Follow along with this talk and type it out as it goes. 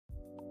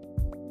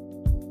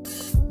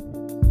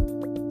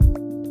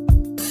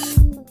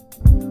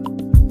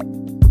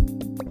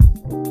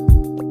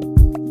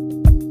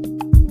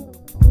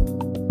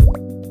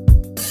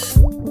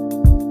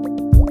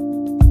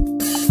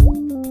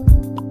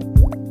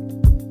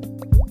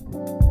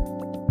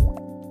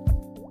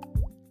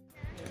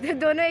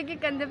दोनों एक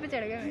एक कंधे पे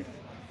चढ़ गए मेरे।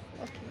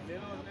 ओके,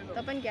 तो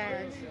अपन क्या है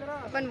आज?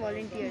 अपन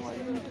वॉलंटियर्स।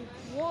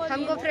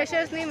 हमको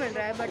फ्रेशर्स नहीं मिल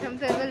रहा है, बट हम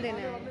फेयरवेल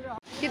देने आए।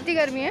 कितनी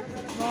गर्मी है?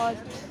 बहुत।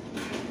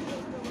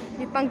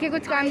 ये पंखे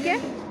कुछ काम के?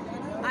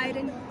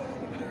 आयरन।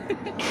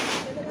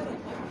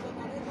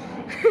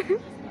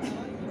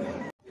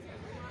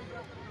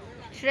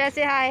 श्रेया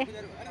से हाय,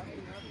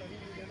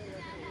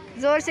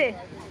 जोर से।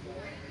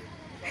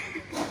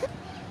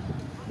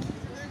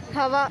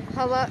 हवा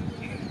हवा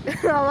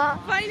हवा।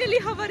 फाइनली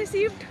हवा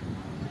रिसीव्ड।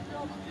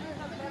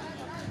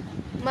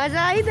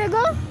 मजा आई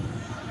देखो।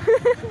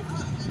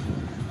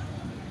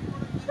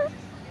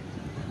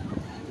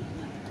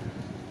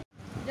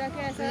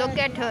 Look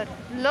at her.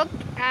 Look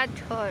at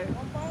her.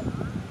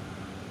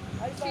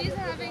 She is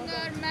having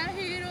her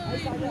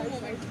heroine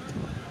moment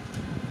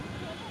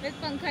with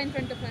पंखा in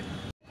front of her.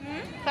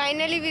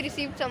 Finally we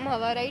received some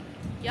हवा, right?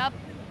 Yup.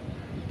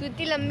 तू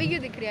इतनी लंबी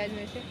क्यों दिख रही है आज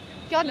मेरे से?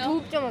 क्या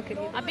धूप चमक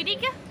रही है? अभी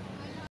ठीक है?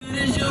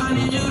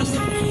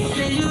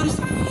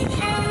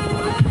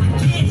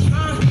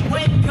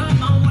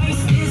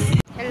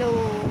 हेलो।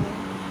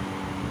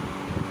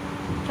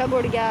 सब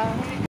उड़ गया।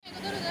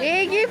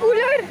 एक ये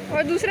कूलर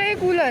और दूसरा ये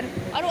कूलर,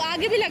 और वो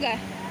आगे भी लगा है,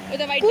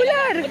 उधर वाइट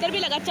कूलर, उधर भी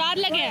लगा, 4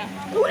 लगे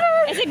हैं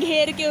कूलर ऐसे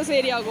घेर के उस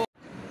एरिया को।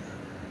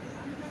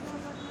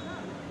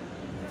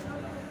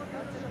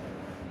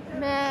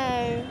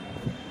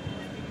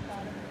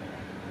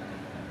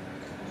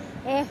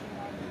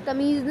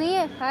 तमीज नहीं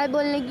है हाय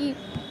बोलने की।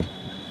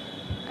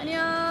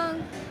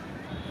 अन्यंग।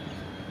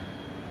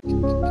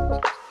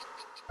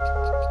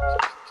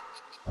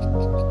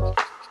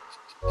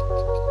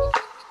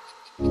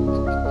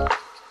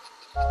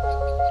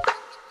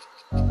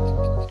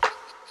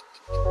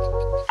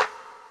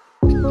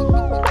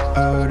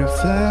 All the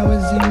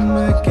flowers in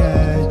my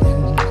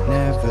garden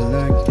never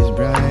looked as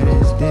bright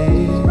as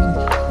this.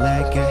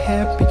 Like a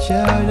happy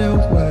child I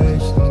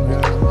watched them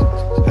grow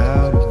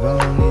out of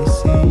only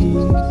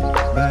seeds.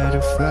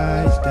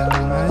 Butterflies down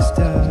my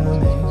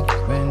stomach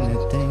when I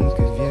think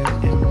of you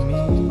and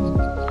me.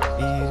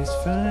 It is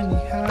funny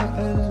how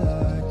a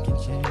lot can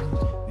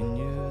change when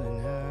you learn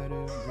how to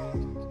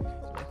breathe.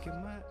 Look at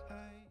my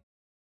eyes.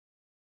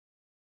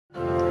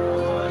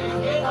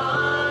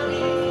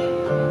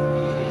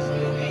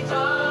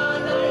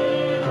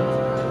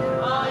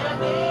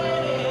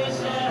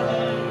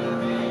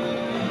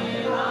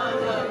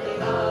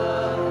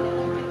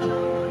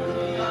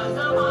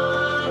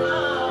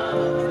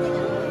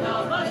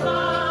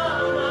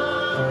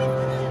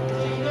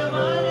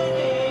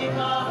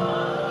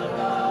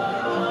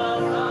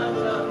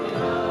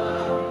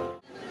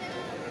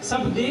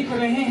 सब देख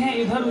रहे हैं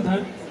इधर उधर,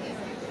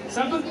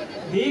 सब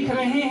देख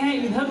रहे हैं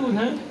इधर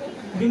उधर,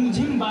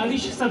 रिमझिम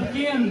बारिश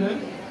सबके अंदर।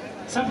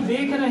 सब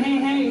देख रहे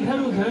हैं इधर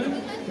उधर,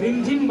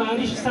 रिमझिम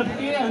बारिश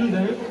सबके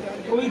अंदर।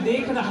 कोई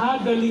देख रहा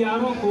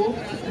गलियारों को,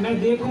 मैं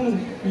देखूं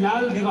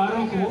लाल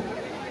दीवारों को,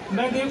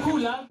 मैं देखूं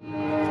लाल।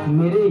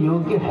 मेरे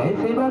योग्य है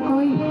सेवा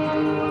कोई?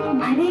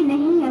 अरे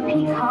नहीं,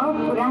 अभी खाओ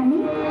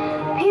पुरानी,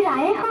 फिर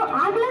आए हो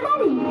आग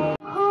लगानी।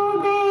 हो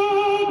गए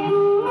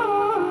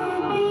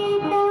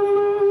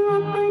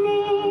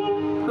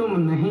तुम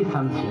नहीं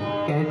समझे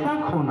कैसा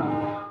खोना।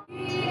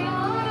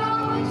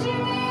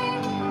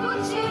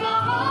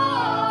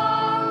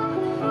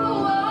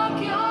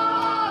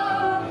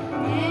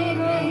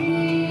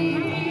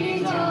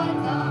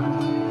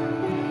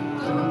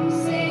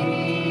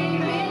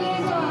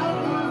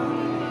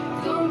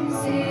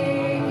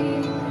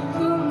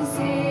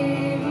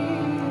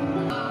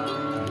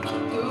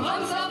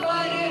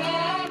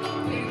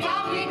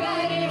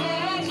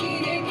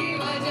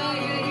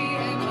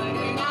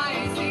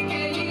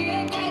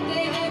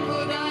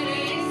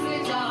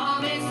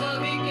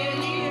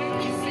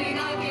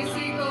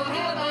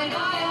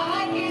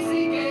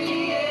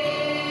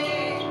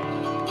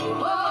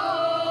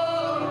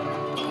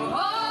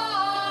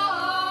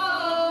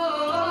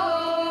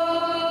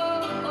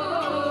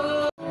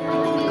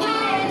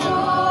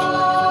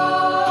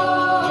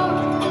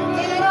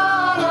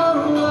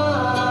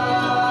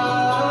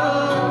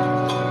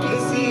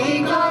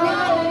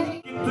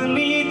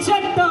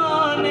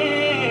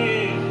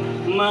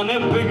 मैंने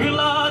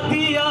पिघला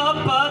दिया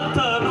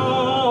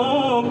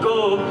पत्थरों को,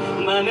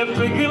 मैंने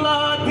पिघला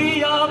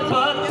दिया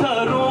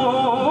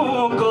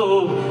पत्थरों को,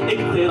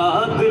 एक तेरा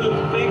दिल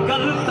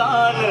पिघलता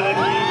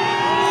नहीं।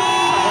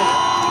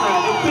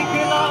 मैंने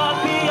पिघला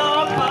दिया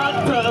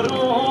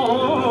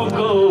पत्थरों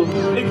को,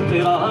 एक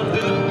तेरा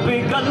दिल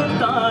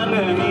पिघलता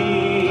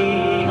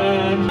नहीं है।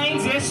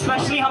 ये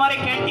स्पेशली हमारे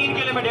कैंटीन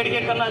के लिए मैं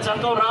डेडिकेट करना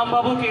चाहता हूँ, राम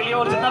बाबू के लिए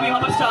और जितना भी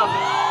वहाँ पर स्टाफ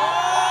है।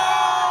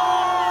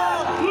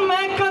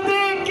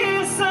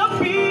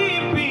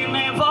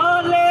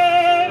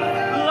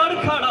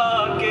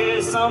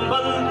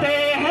 संभलते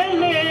हैं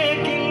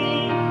लेकिन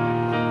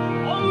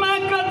ओ मैं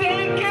कदे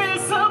के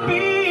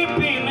सभी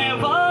पीने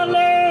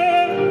वाले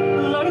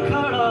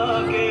लड़खड़ा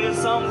के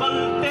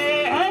संभलते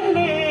हैं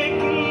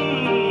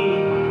लेकिन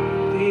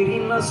तेरी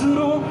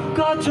नजरों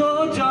का जो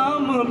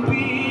जाम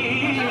पी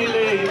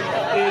ले,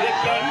 तेरे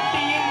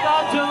कैंटीन का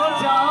जो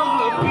जाम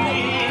पी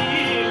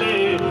ले,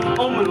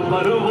 ओ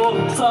पर वो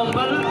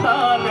संभलता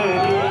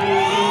नहीं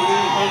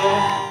है।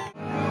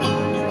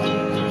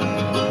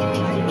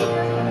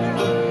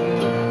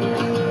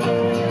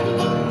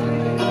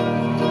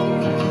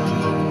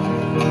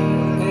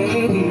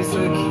 तेरी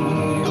सखी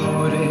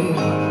मोरे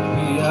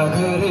पिया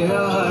घर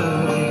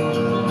आए,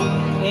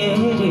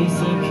 तेरी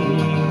सखी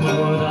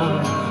मोरा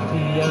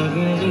पिया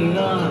घर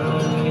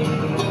आए,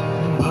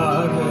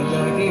 भाग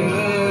लगे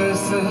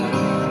इस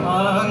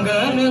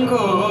आंगन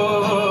को,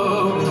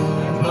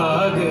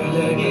 भाग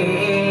लगे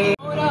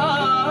मोरा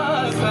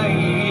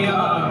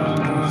सैया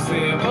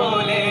मुझसे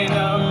बोले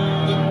ना,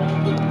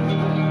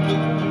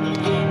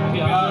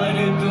 प्यार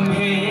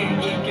तुम्हें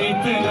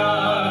कितना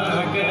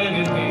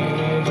करते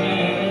हैं,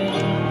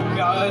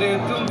 प्यार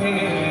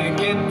तुम्हें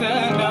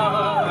कितना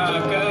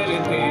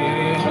करते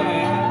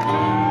हैं,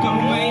 तुम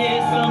ये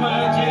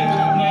समझ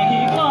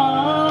नहीं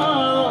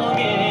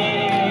पाओगे,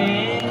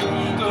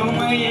 तुम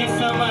ये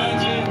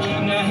समझ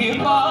नहीं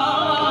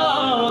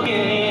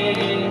पाओगे,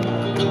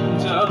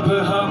 जब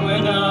हम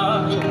ना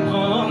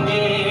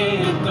होंगे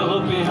तो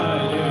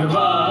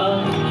बेहरवा,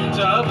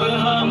 जब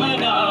हम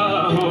ना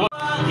हो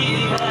बाकी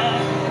है,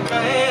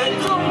 गए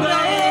तुम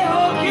गए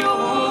हो क्यों,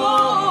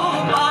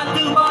 बात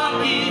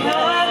बाकी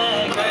है,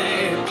 गए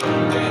तुम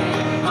गए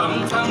हम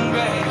थम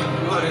गए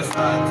और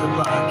साथ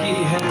बाकी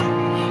है,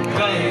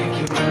 गए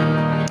क्यों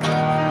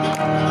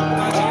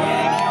तुझे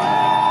क्यों,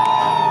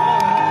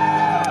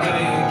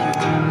 गए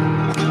क्यों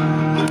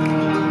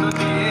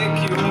तुझे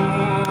क्यों,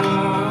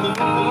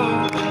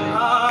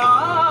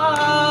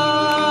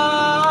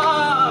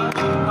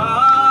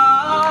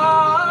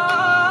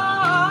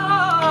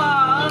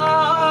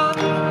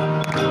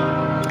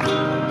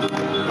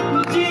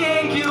 जिए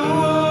क्यों,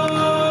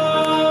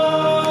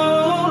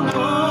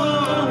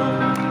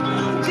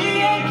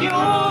 जिए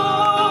क्यों,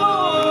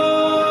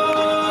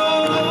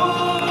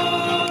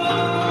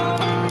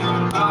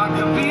 आँख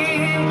भी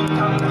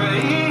थम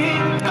गई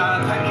ना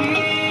थकी,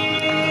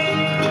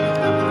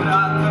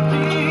 रात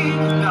भी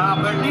ना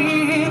बढ़ी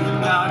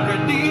ना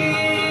कटी,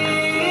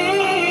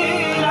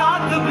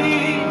 रात भी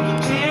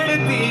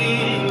छेड़ती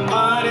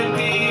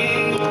मारती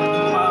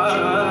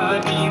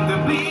नींद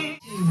भी।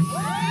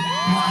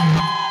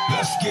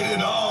 Let's get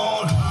it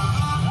on.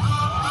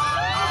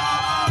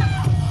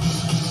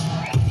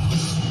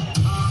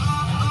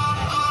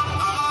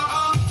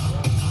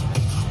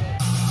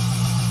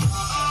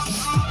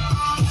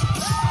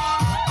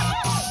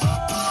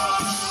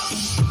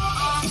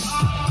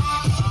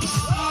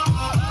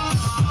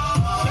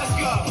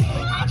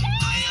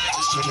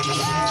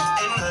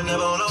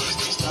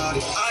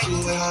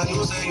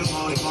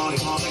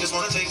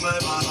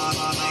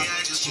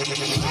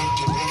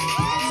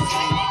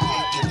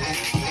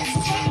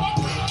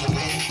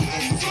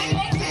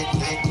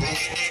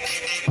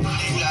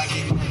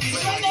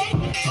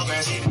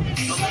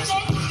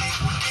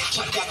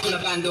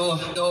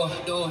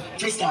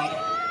 Freestyle.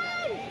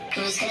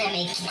 Who's gonna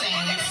make you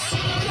dance?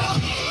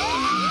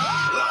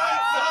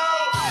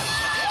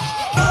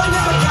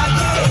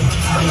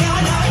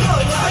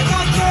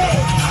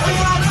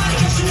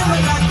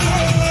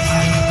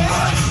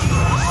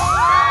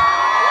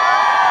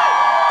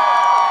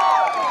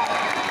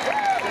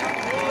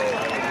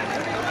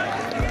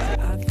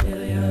 I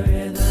feel your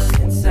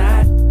rhythm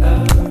inside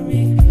of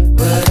me.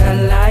 What I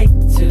like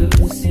to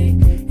see,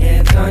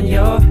 hands on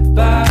your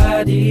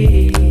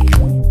body.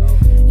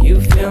 You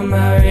feel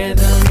my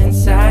rhythm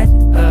inside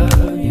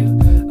of you.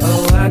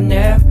 Oh, I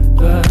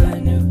never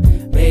knew.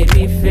 Made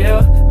me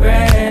feel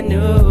brand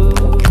new.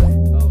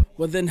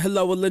 Well then,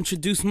 hello, I'll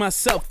introduce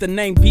myself. The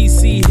name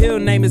BC Hill,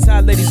 name is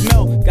Hot Ladies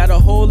Melt. Got a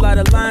whole lot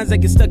of lines that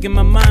get stuck in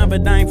my mind,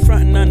 but I ain't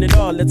frontin' on it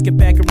all. Let's get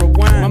back and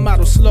rewind. My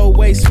motto, slow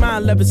way,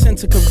 smile, ever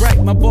since I could write.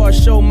 My bars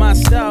show my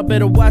style,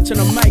 better watch on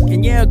the mic.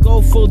 And yeah,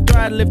 go full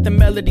throttle, lift the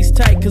melodies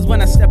tight. Cause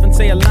when I step and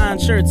say a line,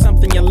 sure it's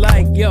something you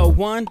like. Yo,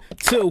 1,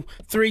 2,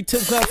 3 to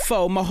the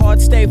 4. My heart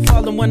stay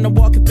falling when I'm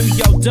walking through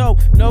your door.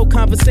 No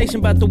conversation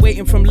about the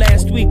waiting from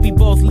last week. We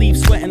both leave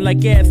sweating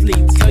like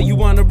athletes. So you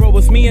wanna roll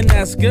with me and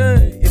that's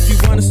good. If you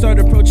wanna start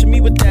approaching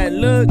me with that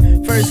look,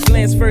 first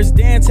glance, first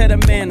dance, had a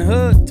man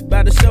hooked.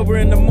 By the shower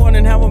in the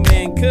morning, how a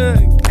man cook.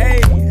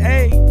 Hey,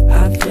 hey,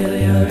 I feel